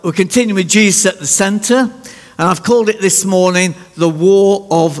We're continuing with Jesus at the centre, and I've called it this morning, The War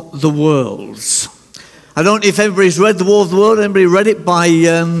of the Worlds. I don't know if everybody's read The War of the World. Anybody read it by,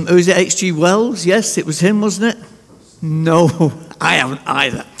 who is it, H.G. Wells? Yes, it was him, wasn't it? No, I haven't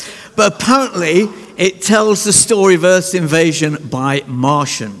either. But apparently, it tells the story of Earth's invasion by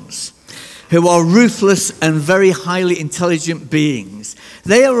Martians, who are ruthless and very highly intelligent beings.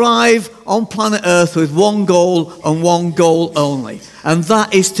 They arrive on planet Earth with one goal and one goal only, and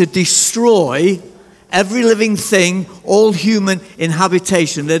that is to destroy every living thing, all human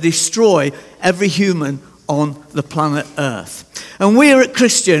inhabitation. They destroy every human on the planet Earth. And we as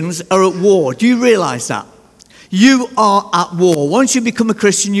Christians are at war. Do you realize that? You are at war. Once you become a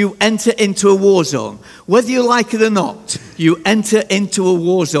Christian, you enter into a war zone. Whether you like it or not, you enter into a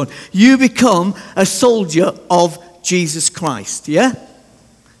war zone. You become a soldier of Jesus Christ, yeah?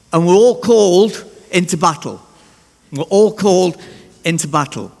 And we're all called into battle. We're all called into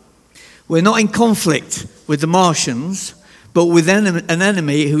battle. We're not in conflict with the Martians, but with an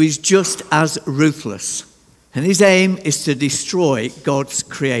enemy who is just as ruthless. And his aim is to destroy God's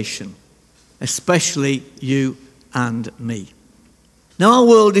creation, especially you and me. Now, our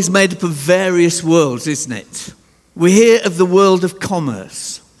world is made up of various worlds, isn't it? We hear of the world of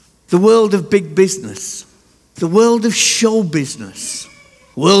commerce, the world of big business, the world of show business,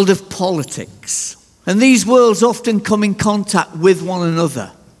 world of politics. And these worlds often come in contact with one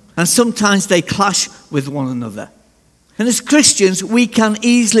another, and sometimes they clash with one another. And as Christians, we can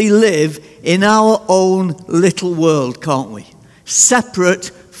easily live in our own little world, can't we? Separate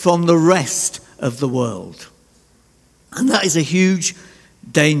from the rest of the world. And that is a huge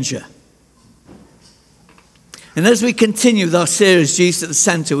danger. And as we continue with our series, Jesus at the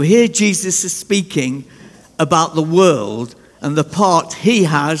Centre, we hear Jesus is speaking about the world and the part he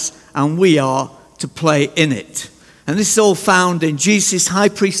has and we are to play in it. And this is all found in Jesus' high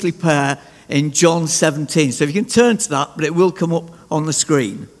priestly prayer in John 17. So if you can turn to that, but it will come up on the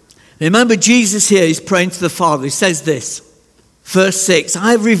screen. Remember, Jesus here is praying to the Father. He says this, verse 6,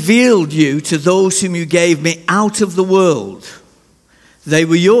 I have revealed you to those whom you gave me out of the world. They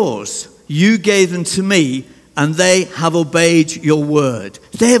were yours. You gave them to me, and they have obeyed your word.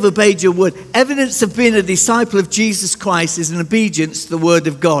 They have obeyed your word. Evidence of being a disciple of Jesus Christ is an obedience to the word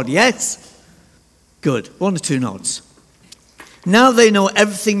of God. Yes? Good. 1 or 2 nods. Now they know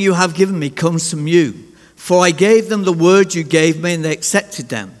everything you have given me comes from you. For I gave them the word you gave me, and they accepted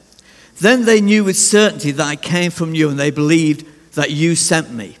them. Then they knew with certainty that I came from you, and they believed that you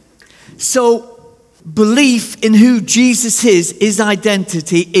sent me. So, belief in who Jesus is, his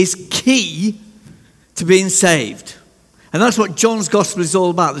identity, is key to being saved. And that's what John's gospel is all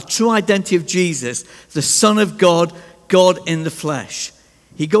about, the true identity of Jesus, the Son of God, God in the flesh.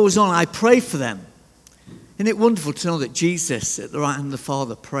 He goes on, I pray for them. Isn't it wonderful to know that Jesus at the right hand of the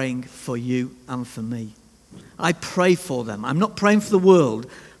Father praying for you and for me? I pray for them. I'm not praying for the world,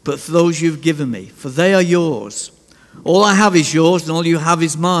 but for those you've given me, for they are yours. All I have is yours, and all you have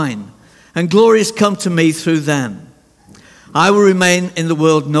is mine. And glory has come to me through them. I will remain in the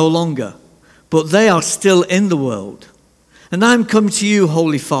world no longer, but they are still in the world. And I am come to you,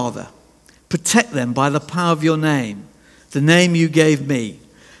 Holy Father. Protect them by the power of your name, the name you gave me,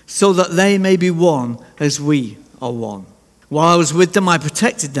 so that they may be one as we are one. While I was with them, I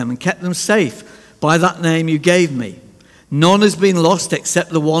protected them and kept them safe by that name you gave me. None has been lost except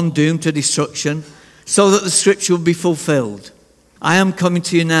the one doomed to destruction, so that the scripture will be fulfilled. I am coming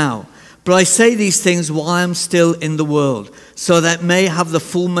to you now, but I say these things while I am still in the world, so that may have the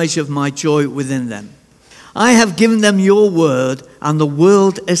full measure of my joy within them. I have given them your word, and the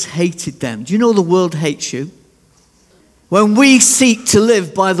world has hated them. Do you know the world hates you? When we seek to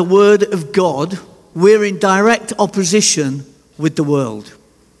live by the word of God, we're in direct opposition with the world.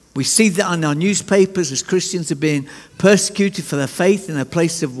 We see that in our newspapers as Christians are being persecuted for their faith in their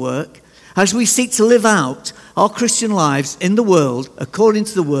place of work. As we seek to live out our Christian lives in the world, according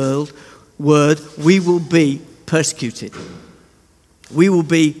to the word, we will be persecuted. We will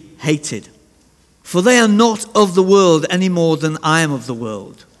be hated. For they are not of the world any more than I am of the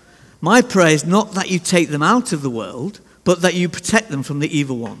world. My prayer is not that you take them out of the world, but that you protect them from the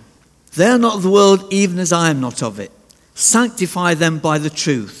evil one. They are not of the world, even as I am not of it. Sanctify them by the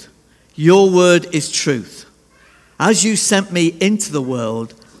truth. Your word is truth. As you sent me into the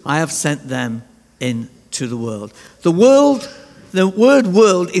world, I have sent them into the world. The word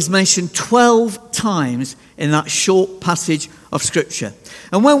world is mentioned 12 times in that short passage of Scripture.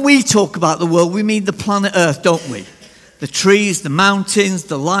 And when we talk about the world, we mean the planet Earth, don't we? The trees, the mountains,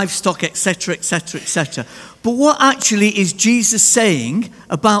 the livestock, etc., etc., etc. But what actually is Jesus saying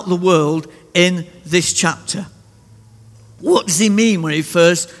about the world in this chapter? What does he mean when he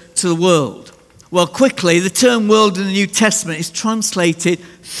refers to the world? Well, quickly, the term world in the New Testament is translated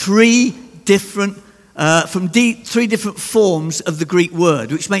three different forms of the Greek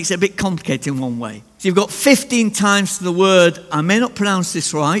word, which makes it a bit complicated in one way. So you've got 15 times the word, I may not pronounce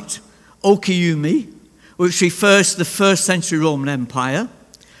this right, okiumi, which refers to the first century Roman Empire.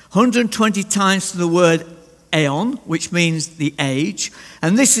 120 times the word aeon, which means the age.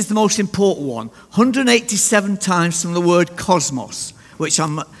 And this is the most important one. 187 times from the word cosmos, which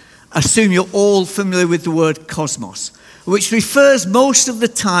I assume you're all familiar with the word cosmos, which refers most of the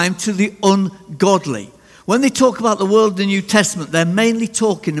time to the ungodly. When they talk about the world in the New Testament, they're mainly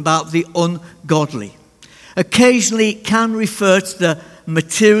talking about the ungodly. Occasionally, it can refer to the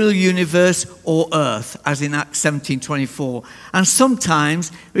material universe or earth, as in Acts 17:24, and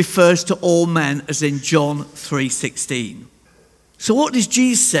sometimes refers to all men, as in John 3:16. So what does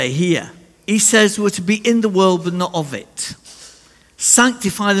Jesus say here? He says we're to be in the world but not of it.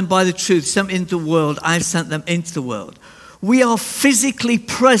 Sanctify them by the truth. Sent them into the world, I've sent them into the world. We are physically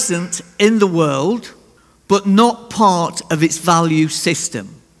present in the world, but not part of its value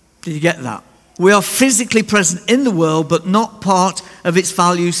system. Did you get that? We are physically present in the world, but not part of its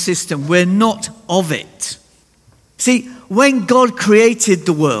value system. We're not of it. See, when God created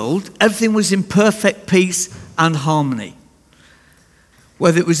the world, everything was in perfect peace and harmony.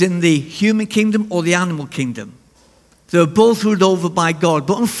 Whether it was in the human kingdom or the animal kingdom. They were both ruled over by God.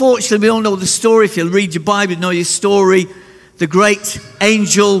 But unfortunately, we all know the story. If you read your Bible, you know your story. The great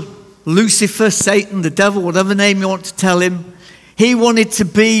angel, Lucifer, Satan, the devil, whatever name you want to tell him, he wanted to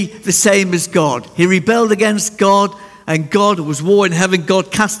be the same as God. He rebelled against God, and God was war in heaven.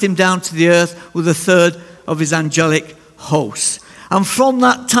 God cast him down to the earth with a third of his angelic hosts. And from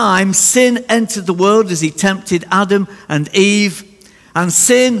that time, sin entered the world as he tempted Adam and Eve. And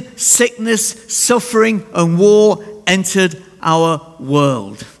sin, sickness, suffering, and war entered our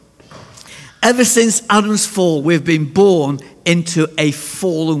world. Ever since Adam's fall, we've been born into a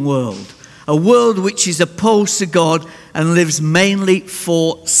fallen world. A world which is opposed to God and lives mainly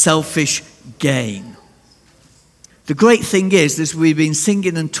for selfish gain. The great thing is, as we've been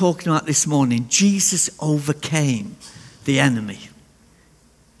singing and talking about this morning, Jesus overcame the enemy.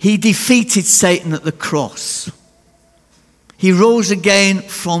 He defeated Satan at the cross. He rose again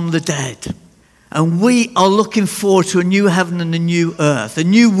from the dead. And we are looking forward to a new heaven and a new earth, a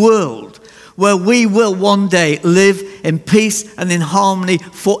new world where we will one day live in peace and in harmony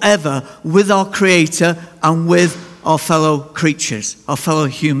forever with our Creator and with our fellow creatures, our fellow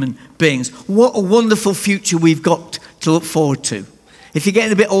human beings. What a wonderful future we've got to look forward to. If you're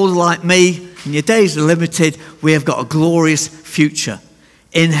getting a bit older like me and your days are limited, we have got a glorious future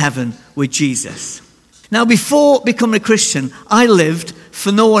in heaven with Jesus. Now, before becoming a Christian, I lived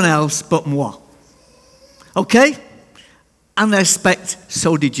for no one else but moi. Okay? And I expect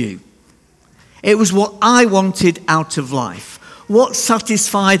so did you. It was what I wanted out of life. What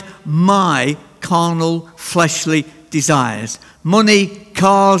satisfied my carnal, fleshly desires. Money,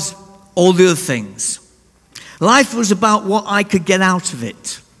 cars, all the other things. Life was about what I could get out of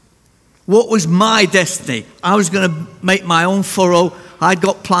it. What was my destiny? I was going to make my own furrow. I'd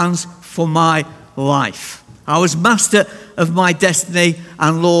got plans for my life. I was master of my destiny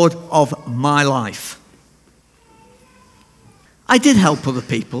and Lord of my life. I did help other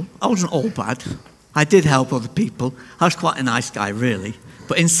people. I wasn't all bad. I did help other people. I was quite a nice guy, really.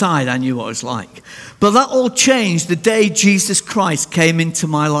 But inside, I knew what it was like. But that all changed the day Jesus Christ came into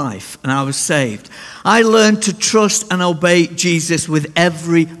my life and I was saved. I learned to trust and obey Jesus with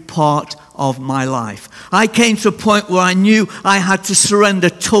every part of my life. I came to a point where I knew I had to surrender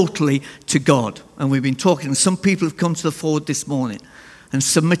totally to God. And we've been talking, some people have come to the forward this morning and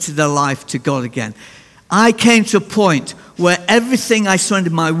submitted their life to God again. I came to a point where everything I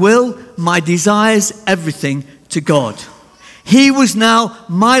surrendered, my will, my desires, everything to God. He was now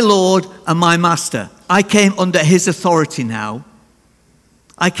my Lord and my Master. I came under His authority now.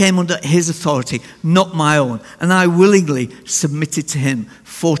 I came under His authority, not my own. And I willingly submitted to Him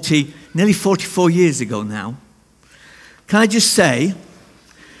nearly 44 years ago now. Can I just say,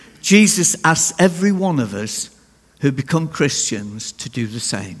 Jesus asks every one of us who become Christians to do the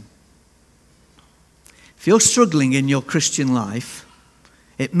same. If you're struggling in your Christian life,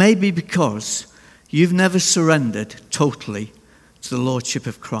 it may be because you've never surrendered totally to the Lordship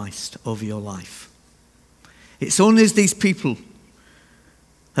of Christ over your life. It's only as these people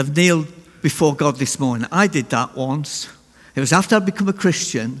have kneeled before God this morning. I did that once. It was after I'd become a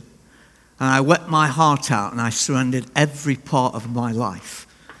Christian and I wept my heart out and I surrendered every part of my life.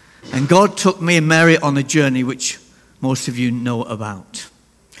 And God took me and Mary on a journey which most of you know about.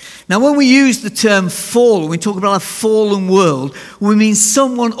 Now, when we use the term fallen, we talk about a fallen world, we mean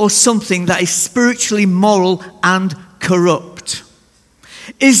someone or something that is spiritually moral and corrupt.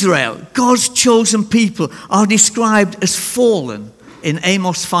 Israel, God's chosen people, are described as fallen. In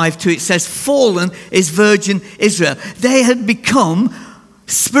Amos 5:2, it says, fallen is virgin Israel. They had become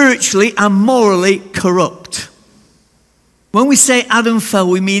spiritually and morally corrupt. When we say Adam fell,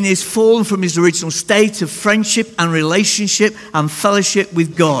 we mean he's fallen from his original state of friendship and relationship and fellowship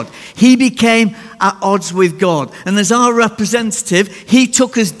with God. He became at odds with God. And as our representative, he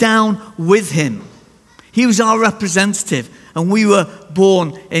took us down with him. He was our representative. And we were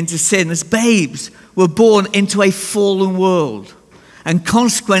born into sin. As babes, we're born into a fallen world. And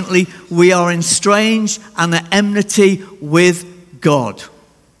consequently, we are estranged and at enmity with God.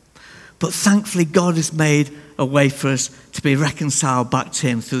 But thankfully, God has made a way for us to be reconciled back to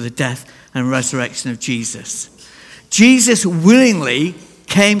him through the death and resurrection of Jesus. Jesus willingly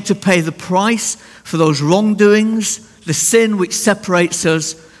came to pay the price for those wrongdoings, the sin which separates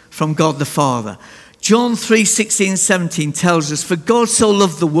us from God the Father. John 3:16-17 tells us, for God so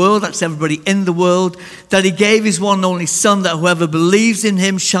loved the world, that's everybody in the world, that he gave his one and only Son, that whoever believes in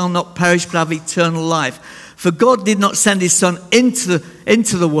him shall not perish but have eternal life. For God did not send his Son into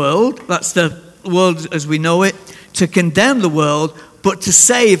the world, that's the world as we know it, to condemn the world, but to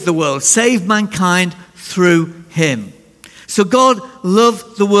save the world, save mankind through him. So God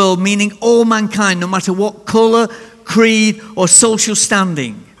loved the world, meaning all mankind, no matter what color, creed, or social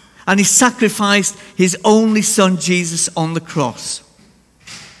standing. And he sacrificed his only Son, Jesus, on the cross.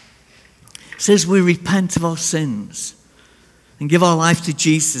 It says we repent of our sins and give our life to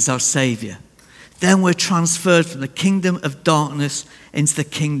Jesus, our Savior. Then we're transferred from the kingdom of darkness into the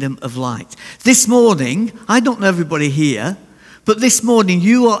kingdom of light. This morning, I don't know everybody here, but this morning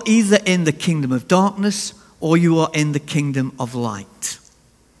you are either in the kingdom of darkness or you are in the kingdom of light.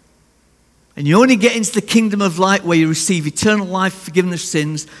 And you only get into the kingdom of light where you receive eternal life, forgiveness of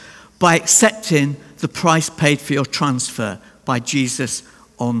sins, by accepting the price paid for your transfer by Jesus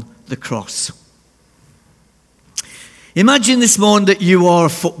on the cross. Imagine this morning that you are a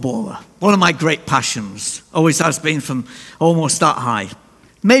footballer. One of my great passions, always has been from almost that high.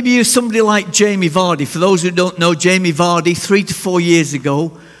 Maybe you're somebody like Jamie Vardy. For those who don't know, Jamie Vardy, 3 to 4 years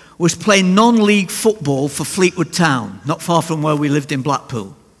ago, was playing non-league football for Fleetwood Town, not far from where we lived in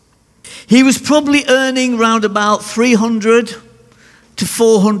Blackpool. He was probably earning round about £300 to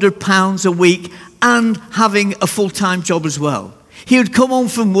 £400 a week and having a full-time job as well. He would come home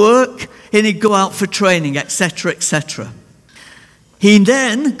from work and he'd go out for training, etc., etc. He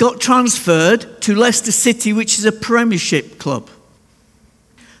then got transferred to Leicester City, which is a Premiership club,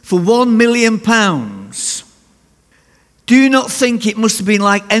 for £1 million. Do you not think it must have been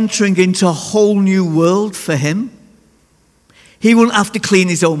like entering into a whole new world for him? He wouldn't have to clean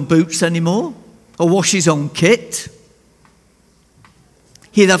his own boots anymore or wash his own kit.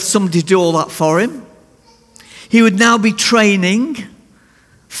 He'd have somebody to do all that for him. He would now be training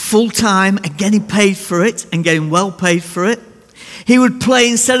full-time and getting paid for it and getting well paid for it. He would play,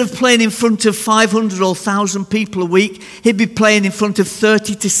 instead of playing in front of 500 or 1,000 people a week, he'd be playing in front of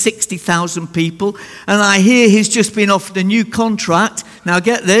 30 to 60,000 people. And I hear he's just been offered a new contract. Now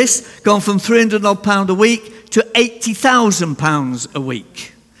get this, gone from £300 a week to £80,000 a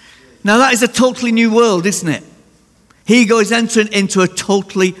week. Now that is a totally new world, isn't it? He goes entering into a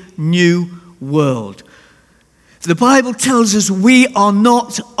totally new world. The Bible tells us we are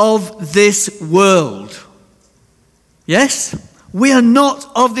not of this world. Yes? We are not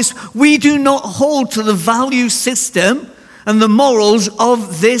of this. We do not hold to the value system and the morals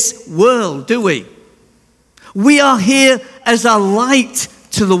of this world, do we? We are here as a light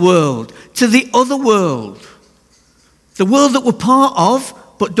to the world, to the other world. The world that we're part of,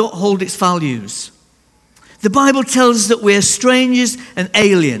 but don't hold its values. The Bible tells us that we are strangers and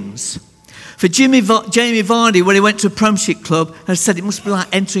aliens. For Jamie Vardy, when he went to a Premiership club, has said it must be like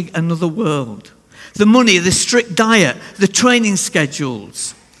entering another world. The money, the strict diet, the training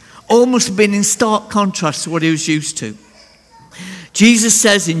schedules, all must have been in stark contrast to what he was used to. Jesus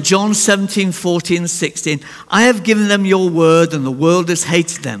says in John 17:14-16, I have given them your word, and the world has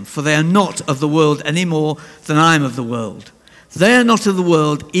hated them, for they are not of the world any more than I am of the world. They are not of the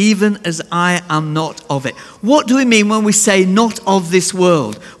world, even as I am not of it. What do we mean when we say not of this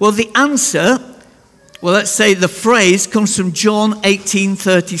world? Well, the answer, let's say the phrase comes from John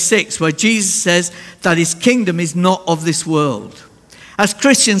 18:36, where Jesus says that his kingdom is not of this world. As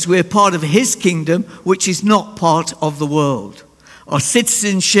Christians, we're part of his kingdom, which is not part of the world. Our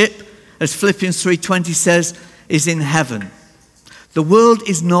citizenship, as Philippians 3:20 says, is in heaven. The world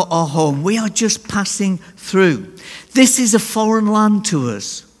is not our home. We are just passing through. This is a foreign land to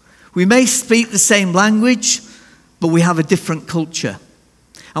us. We may speak the same language, but we have a different culture.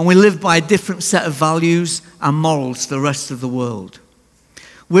 And we live by a different set of values and morals to the rest of the world.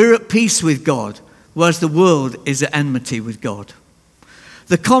 We're at peace with God, whereas the world is at enmity with God.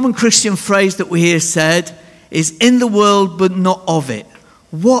 The common Christian phrase that we hear said is in the world but not of it.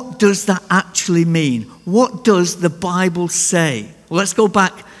 What does that actually mean? What does the Bible say? Well, let's go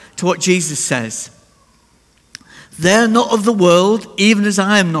back to what Jesus says. They're not of the world, even as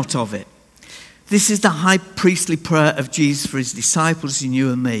I am not of it. This is the high priestly prayer of Jesus for his disciples and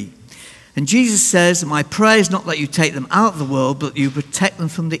you and me. And Jesus says, my prayer is not that you take them out of the world, but that you protect them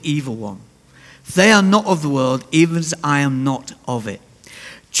from the evil one. They are not of the world, even as I am not of it.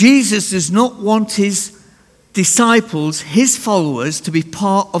 Jesus does not want his disciples, his followers, to be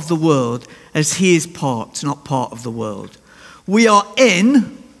part of the world as he is not part of the world. We are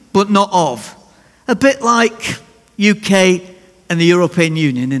in, but not of. A bit like UK and the European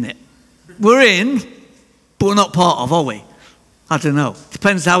Union, isn't it? We're in, but we're not part of, are we? I don't know.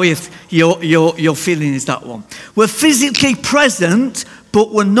 Depends how your feeling is, that one. We're physically present,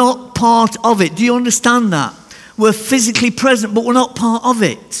 but we're not part of it. Do you understand that? We're physically present, but we're not part of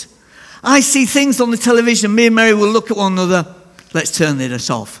it. I see things on the television. Me and Mary will look at one another. Let's turn this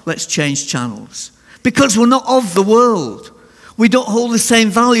off. Let's change channels. Because we're not of the world. We don't hold the same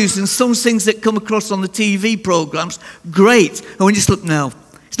values. And some things that come across on the TV programs, great. And we just look, no,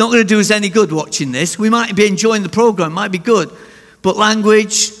 it's not going to do us any good watching this. We might be enjoying the program, might be good. But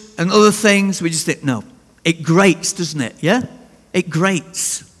language and other things, we just think, no. It grates, doesn't it? Yeah? It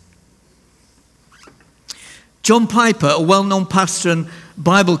grates. John Piper, a well-known pastor and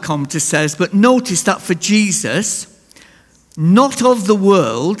Bible commentator, says, but notice that for Jesus, not of the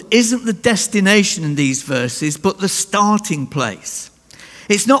world isn't the destination in these verses, but the starting place.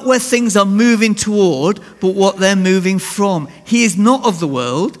 It's not where things are moving toward, but what they're moving from. He is not of the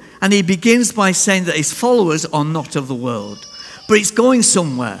world, and he begins by saying that his followers are not of the world. But it's going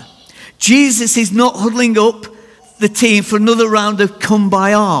somewhere. Jesus is not huddling up the team for another round of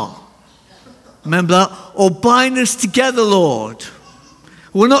kumbaya. Remember that? Or bind us together, Lord.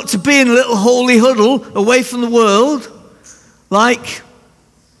 We're not to be in a little holy huddle away from the world like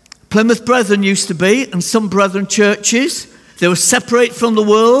Plymouth Brethren used to be, and some Brethren churches. They were separate from the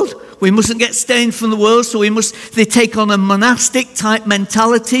world. We mustn't get stained from the world, so they take on a monastic type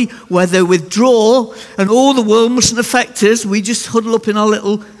mentality where they withdraw and all the world mustn't affect us. We just huddle up in our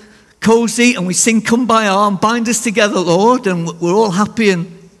little cozy and we sing Kumbaya and bind us together, Lord, and we're all happy,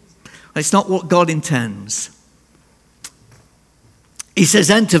 and it's not what God intends. He says,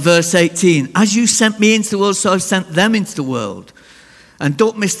 enter verse 18. As you sent me into the world, so I've sent them into the world. And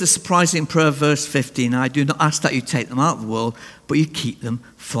don't miss the surprising prayer of verse 15. I do not ask that you take them out of the world, but you keep them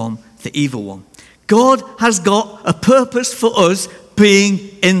from the evil one. God has got a purpose for us being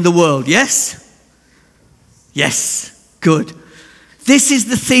in the world. Yes? Yes. Good. This is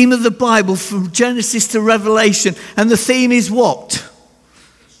the theme of the Bible from Genesis to Revelation. And the theme is what?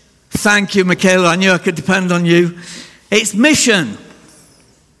 Thank you, Michaela. I knew I could depend on you. It's mission.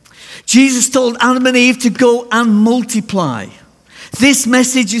 Jesus told Adam and Eve to go and multiply. This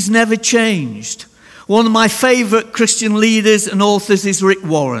message has never changed. One of my favorite Christian leaders and authors is Rick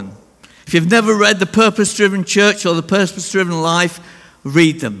Warren. If you've never read The Purpose-Driven Church or The Purpose-Driven Life,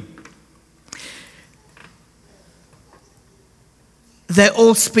 read them. They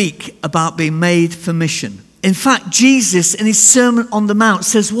all speak about being made for mission. In fact, Jesus in his Sermon on the Mount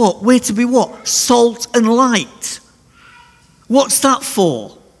says what? We're to be what? Salt and light. What's that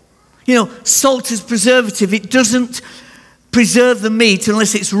for? You know, salt is preservative. It doesn't preserve the meat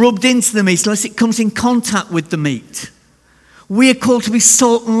unless it's rubbed into the meat, unless it comes in contact with the meat. We are called to be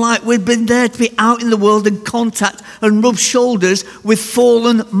salt and light. We've been there to be out in the world and contact and rub shoulders with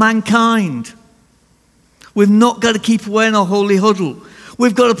fallen mankind. We've not got to keep away in our holy huddle.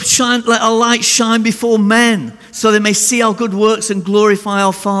 We've got to let our light shine before men so they may see our good works and glorify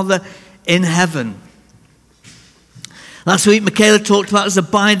our Father in heaven. Last week, Michaela talked about us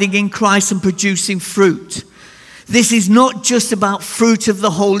abiding in Christ and producing fruit. This is not just about fruit of the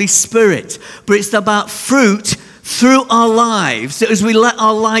Holy Spirit, but it's about fruit through our lives, that as we let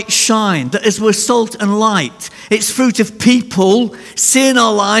our light shine, that as we're salt and light, it's fruit of people seeing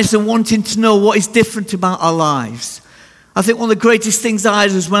our lives and wanting to know what is different about our lives. I think one of the greatest things I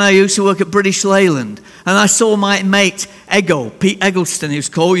had was when I used to work at British Leyland, and I saw my mate, Ego, Pete Eggleston, he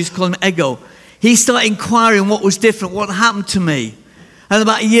used to call him Ego. He started inquiring what was different, what happened to me. And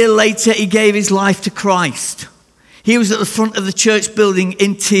about a year later, he gave his life to Christ. He was at the front of the church building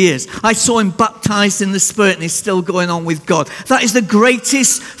in tears. I saw him baptized in the Spirit, and he's still going on with God. That is the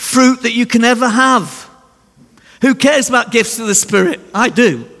greatest fruit that you can ever have. Who cares about gifts of the Spirit? I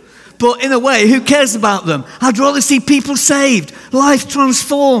do. But in a way, who cares about them? I'd rather see people saved, life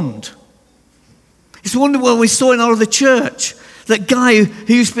transformed. It's a wonder when we saw in our other church that guy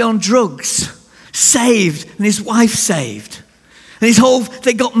who used to be on drugs, saved, and his wife saved. And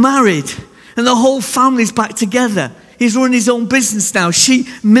they got married, and the whole family's back together. He's running his own business now. She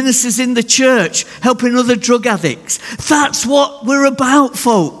ministers in the church, helping other drug addicts. That's what we're about,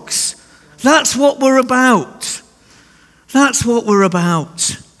 folks. That's what we're about. That's what we're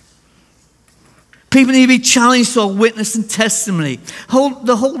about. People need to be challenged to our witness and testimony.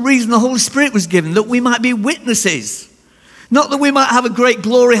 The whole reason the Holy Spirit was given, that we might be witnesses. Not that we might have a great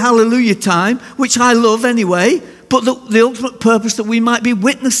glory hallelujah time, which I love anyway, but the ultimate purpose that we might be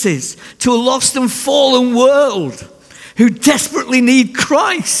witnesses to a lost and fallen world who desperately need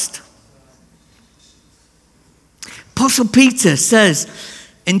Christ. Apostle Peter says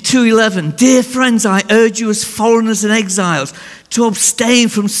in 2:11, "Dear friends, I urge you as foreigners and exiles to abstain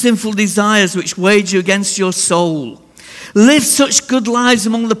from sinful desires which wage you against your soul. Live such good lives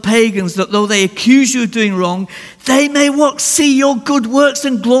among the pagans that though they accuse you of doing wrong, they may see your good works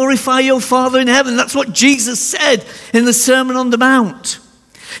and glorify your Father in heaven." That's what Jesus said in the Sermon on the Mount.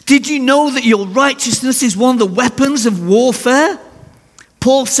 Did you know that your righteousness is one of the weapons of warfare?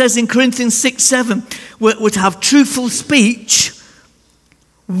 Paul says in Corinthians 6:7, we're to have truthful speech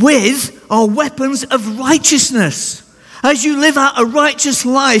with our weapons of righteousness. As you live out a righteous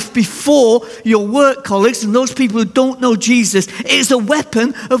life before your work colleagues and those people who don't know Jesus, it is a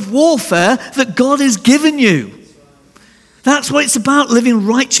weapon of warfare that God has given you. That's what it's about, living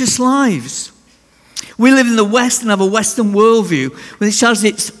righteous lives. We live in the West and have a Western worldview, which has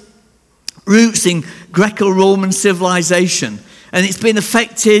its roots in Greco-Roman civilization. And it's been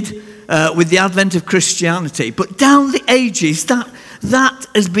affected with the advent of Christianity. But down the ages, that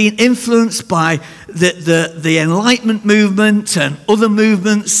has been influenced by the Enlightenment movement and other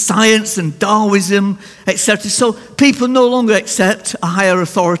movements, science and Darwinism, etc. So people no longer accept a higher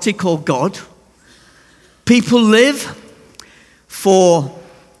authority called God. People live for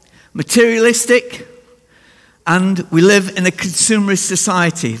materialistic, and we live in a consumerist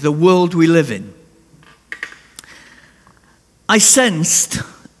society, the world we live in.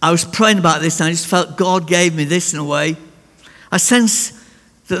 I was praying about this, and I just felt God gave me this in a way. I sense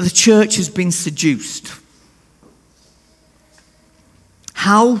that the church has been seduced.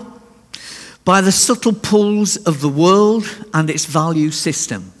 How? By the subtle pulls of the world and its value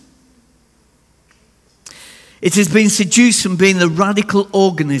system. It has been seduced from being the radical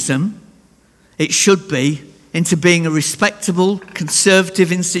organism it should be into being a respectable,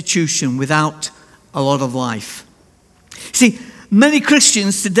 conservative institution without a lot of life. See, many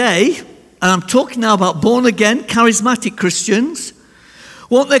Christians today, and I'm talking now about born-again, charismatic Christians,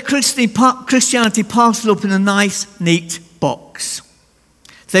 want their Christianity parceled up in a nice, neat box.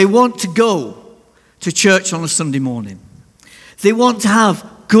 They want to go to church on a Sunday morning. They want to have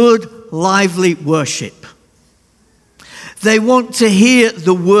good, lively worship. They want to hear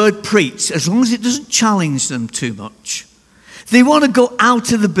the word preached, as long as it doesn't challenge them too much. They want to go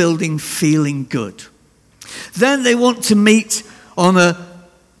out of the building feeling good. Then they want to meet on a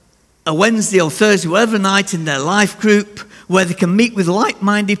Wednesday or Thursday, whatever night, in their life group, where they can meet with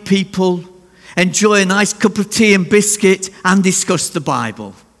like-minded people, enjoy a nice cup of tea and biscuit, and discuss the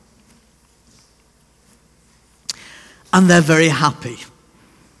Bible. And they're very happy.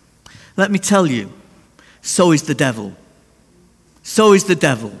 Let me tell you, so is the devil. So is the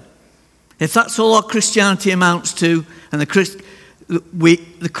devil. If that's all our Christianity amounts to, and the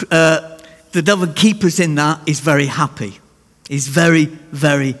devil keep us in that, is very happy. He's very,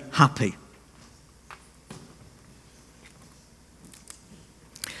 very happy.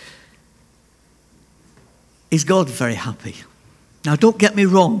 Is God very happy? Now, don't get me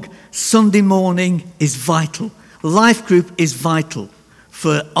wrong. Sunday morning is vital. Life group is vital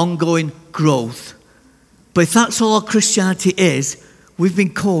for ongoing growth. But if that's all our Christianity is, we've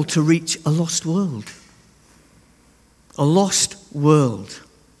been called to reach a lost world. A lost world.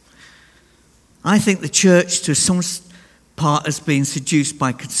 I think the church, to some part, has been seduced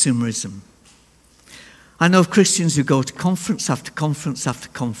by consumerism. I know of Christians who go to conference after conference after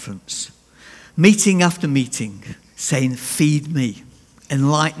conference, meeting after meeting, saying, "Feed me,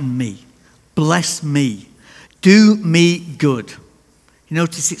 enlighten me, bless me, do me good." You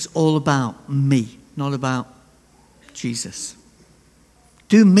notice it's all about me, not about Jesus.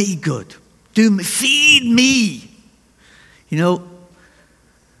 Do me good. Feed me. You know,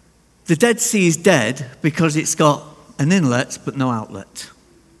 the Dead Sea is dead because it's got an inlet but no outlet.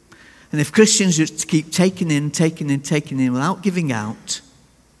 And if Christians just keep taking in without giving out,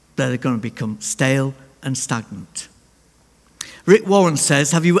 they're going to become stale and stagnant. Rick Warren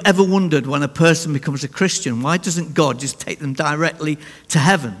says, have you ever wondered when a person becomes a Christian, why doesn't God just take them directly to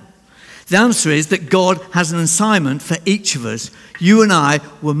heaven? The answer is that God has an assignment for each of us. You and I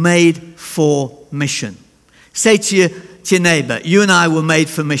were made for mission. Say to your neighbour, you and I were made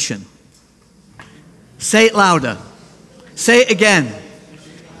for mission. Say it louder. Say it again.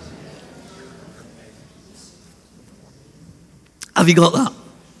 Have you got that?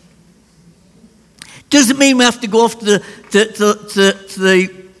 Doesn't mean we have to go off to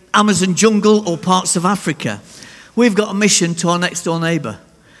the Amazon jungle or parts of Africa. We've got a mission to our next door neighbour.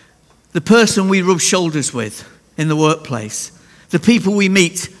 The person we rub shoulders with in the workplace. The people we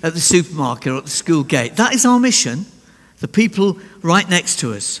meet at the supermarket or at the school gate. That is our mission. The people right next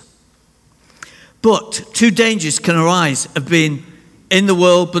to us. But two dangers can arise of being in the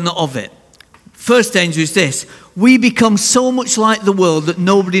world but not of it. First danger is this. We become so much like the world that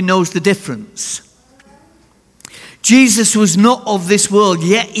nobody knows the difference. Jesus was not of this world,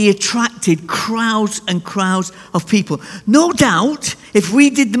 yet he attracted crowds and crowds of people. No doubt, if we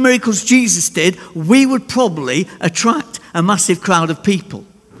did the miracles Jesus did, we would probably attract a massive crowd of people.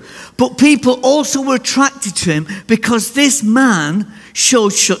 But people also were attracted to him because this man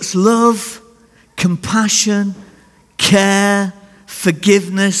showed such love, compassion, care,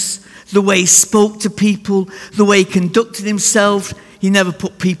 forgiveness, the way he spoke to people, the way he conducted himself. He never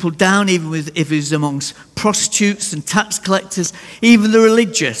put people down, even if he was amongst prostitutes and tax collectors, even the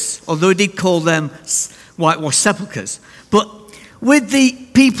religious, although he did call them whitewashed sepulchres. But with the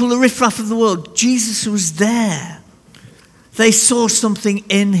people, the riffraff of the world, Jesus was there. They saw something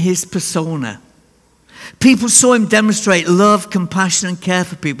in his persona. People saw him demonstrate love, compassion, and care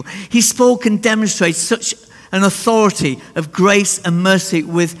for people. He spoke and demonstrated such an authority of grace and mercy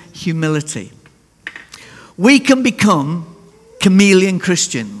with humility. We can become chameleon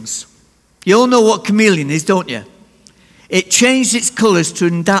Christians. You all know what chameleon is, don't you? It changed its colours to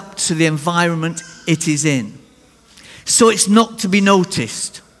adapt to the environment it is in. So it's not to be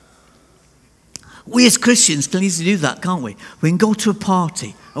noticed. We as Christians can easily do that, can't we? We can go to a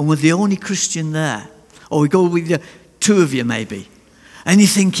party and we're the only Christian there. Or we go with two of you maybe. And you're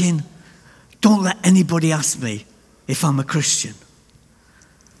thinking, don't let anybody ask me if I'm a Christian.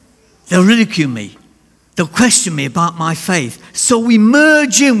 They'll ridicule me. They'll question me about my faith. So we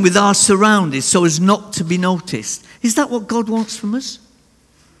merge in with our surroundings so as not to be noticed. Is that what God wants from us?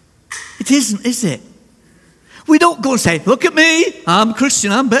 It isn't, is it? We don't go and say, look at me, I'm a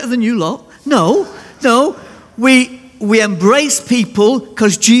Christian, I'm better than you lot. No. We embrace people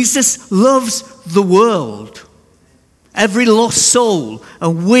because Jesus loves the world. Every lost soul.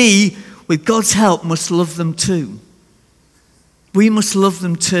 And we, with God's help, must love them too. We must love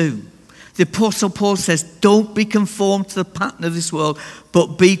them too. The Apostle Paul says, don't be conformed to the pattern of this world,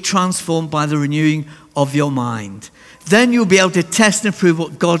 but be transformed by the renewing of your mind. Then you'll be able to test and prove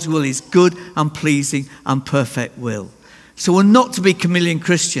what God's will is, good and pleasing and perfect will. So we're not to be chameleon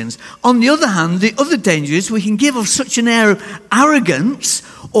Christians. On the other hand, the other danger is we can give off such an air of arrogance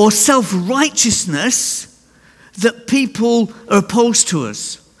or self-righteousness that people are opposed to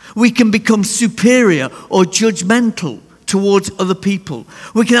us. We can become superior or judgmental towards other people.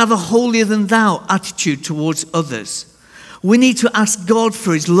 We can have a holier-than-thou attitude towards others. We need to ask God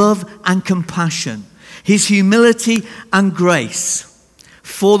for his love and compassion, his humility and grace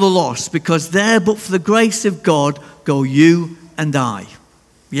for the lost, because there but for the grace of God go you and I.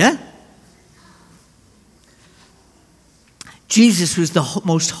 Yeah? Jesus was the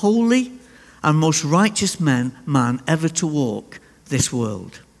most holy and most righteous man ever to walk this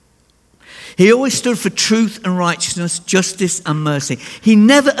world. He always stood for truth and righteousness, justice and mercy. He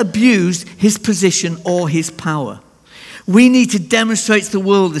never abused his position or his power. We need to demonstrate to the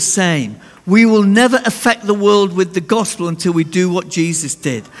world the same. We will never affect the world with the gospel until we do what Jesus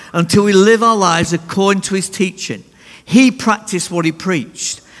did, until we live our lives according to his teaching. He practiced what he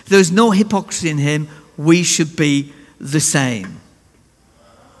preached. There's no hypocrisy in him. We should be the same.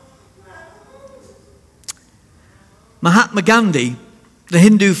 Mahatma Gandhi, the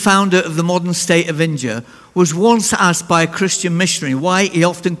Hindu founder of the modern state of India, was once asked by a Christian missionary why he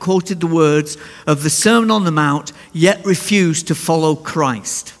often quoted the words of the Sermon on the Mount, yet refused to follow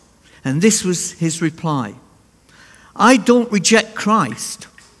Christ. And this was his reply. I don't reject Christ.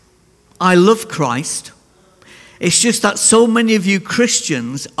 I love Christ. It's just that so many of you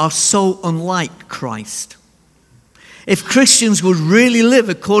Christians are so unlike Christ. If Christians would really live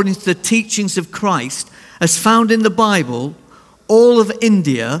according to the teachings of Christ, as found in the Bible, all of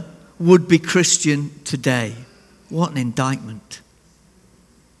India would be Christian today. What an indictment.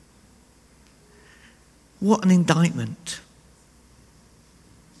 What an indictment.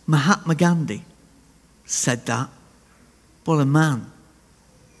 Mahatma Gandhi said that. What a man.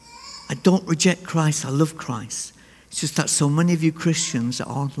 I don't reject Christ. I love Christ. It's just that so many of you Christians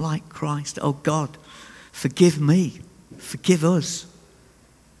aren't like Christ. Oh God, forgive me. Forgive us.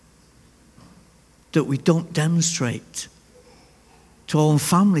 That we don't demonstrate to our own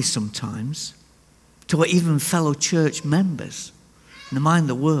families sometimes, to our even fellow church members in the mind of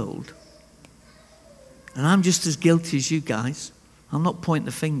the world. And I'm just as guilty as you guys. I'm not pointing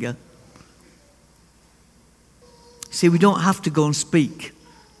the finger. See, we don't have to go and speak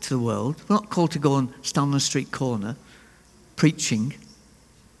to the world. We're not called to go and stand on a street corner preaching.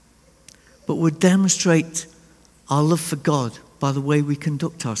 But we demonstrate our love for God by the way we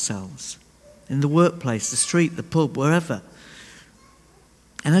conduct ourselves. In the workplace, the street, the pub, wherever.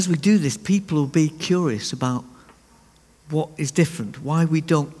 And as we do this, people will be curious about what is different. Why we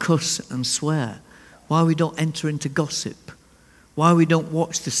don't cuss and swear. Why we don't enter into gossip. Why we don't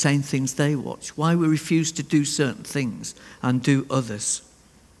watch the same things they watch. Why we refuse to do certain things and do others.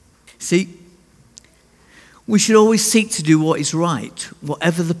 See, we should always seek to do what is right,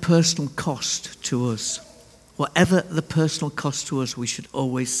 whatever the personal cost to us. Whatever the personal cost to us, we should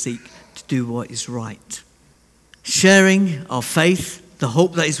always seek to do what is right. Sharing our faith, the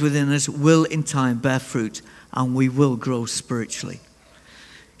hope that is within us, will in time bear fruit, and we will grow spiritually.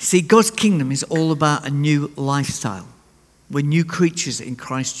 See, God's kingdom is all about a new lifestyle. We're new creatures in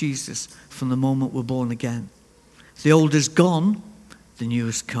Christ Jesus from the moment we're born again. The old is gone, the new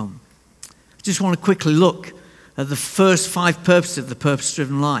has come. I just want to quickly look at the first 5 purposes of the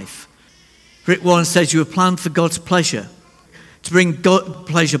purpose-driven life. Rick Warren says you were planned for God's pleasure, to bring God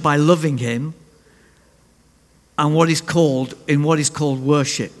pleasure by loving him and what is called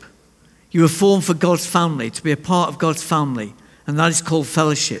worship. You were formed for God's family, to be a part of God's family, and that is called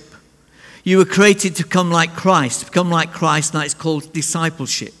fellowship. You were created to become like Christ, and that is called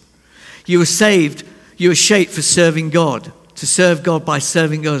discipleship. You were saved, you were shaped for serving God, to serve God by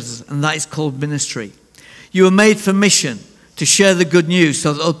serving others, and that is called ministry. You were made for mission, to share the good news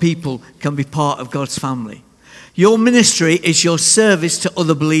so that other people can be part of God's family. Your ministry is your service to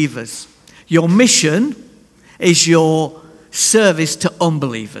other believers. Your mission is your service to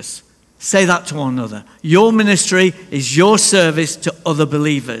unbelievers. Say that to one another. Your ministry is your service to other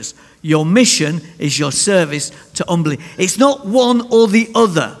believers. Your mission is your service to unbelievers. It's not one or the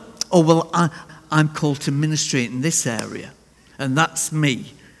other. Oh, well, I'm called to ministry in this area, and that's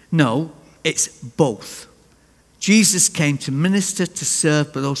me. No, it's both. Jesus came to minister, to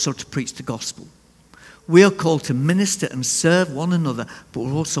serve, but also to preach the gospel. We are called to minister and serve one another, but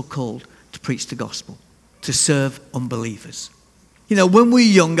we're also called to preach the gospel, to serve unbelievers. You know, when we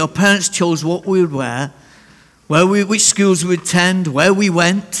were young, our parents chose what we would wear, which schools we would attend, where we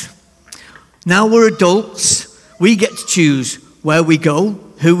went. Now we're adults. We get to choose where we go,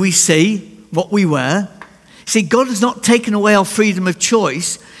 who we see, what we wear. See, God has not taken away our freedom of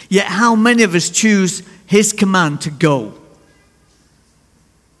choice, yet how many of us choose his command to go?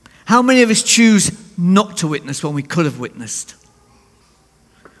 How many of us choose not to witness when we could have witnessed?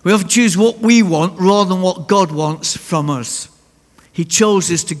 We often choose what we want rather than what God wants from us. He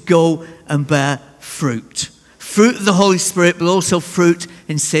chose us to go and bear fruit. Fruit of the Holy Spirit, but also fruit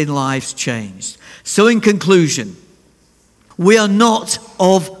in seeing lives changed. So in conclusion, we are not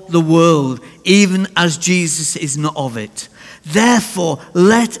of the world, even as Jesus is not of it. Therefore,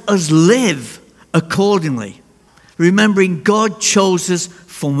 let us live accordingly, remembering God chose us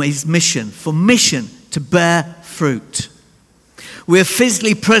for mission to bear fruit. We are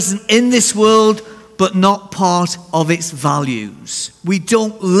physically present in this world, but not part of its values. We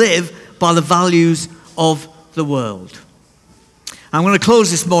don't live by the values of the world. I'm going to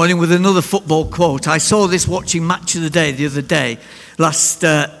close this morning with another football quote. I saw this watching Match of the Day the other day, last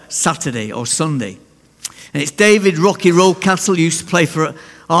Saturday or Sunday. And it's David Rocky Rocastle, used to play for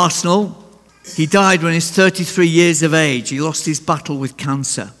Arsenal. He died when he was 33 years of age. He lost his battle with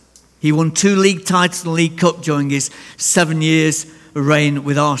cancer. He won 2 league titles and League Cup during his 7 years reign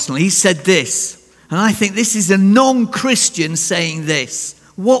with Arsenal. He said this, and I think this is a non-Christian saying this.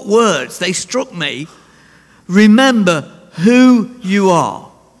 What words? They struck me. Remember who you are.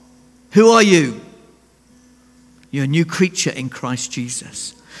 Who are you? You're a new creature in Christ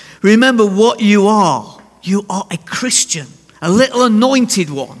Jesus. Remember what you are. You are a Christian, a little anointed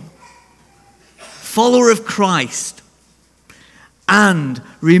one, follower of Christ. And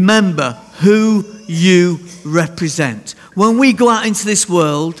remember who you represent. When we go out into this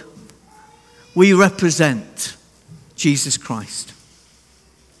world, we represent Jesus Christ.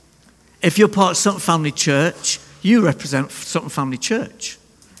 If you're part of Sutton Family Church, you represent Sutton Family Church.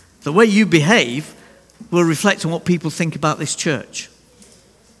 The way you behave will reflect on what people think about this church.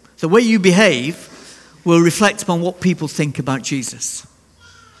 The way you behave we'll reflect upon what people think about Jesus.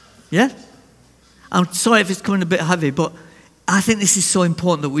 Yeah? I'm sorry if it's coming a bit heavy, but I think this is so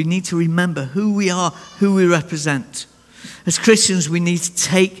important that we need to remember who we are, who we represent. As Christians, we need to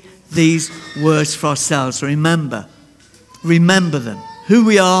take these words for ourselves. Remember them. Who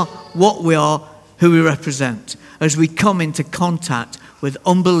we are, what we are, who we represent. As we come into contact with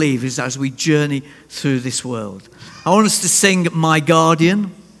unbelievers as we journey through this world. I want us to sing My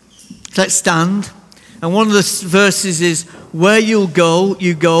Guardian. Let's stand. And one of the verses is, where you'll go,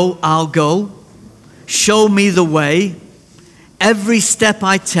 you go, I'll go. Show me the way. Every step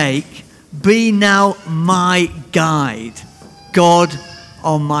I take, be now my guide. God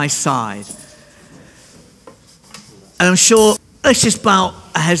on my side. And I'm sure, let's just bow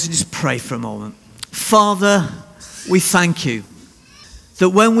our heads and just pray for a moment. Father, we thank you that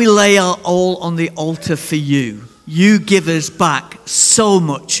when we lay our all on the altar for you, you give us back so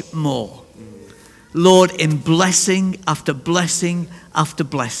much more. Lord, in blessing after blessing after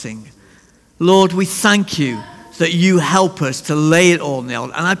blessing. Lord, we thank you that you help us to lay it all on the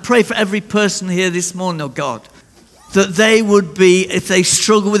altar. And I pray for every person here this morning, oh God, that they would be, if they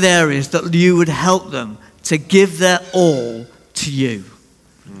struggle with areas, that you would help them to give their all to you.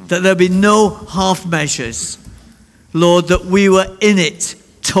 That there be no half measures. Lord, that we were in it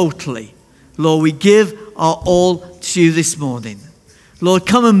totally. Lord, we give our all to you this morning. Lord,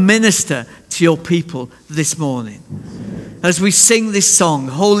 come and minister to your people this morning. As we sing this song,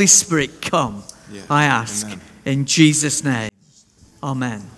 Holy Spirit, come, I ask, in Jesus' name. Amen.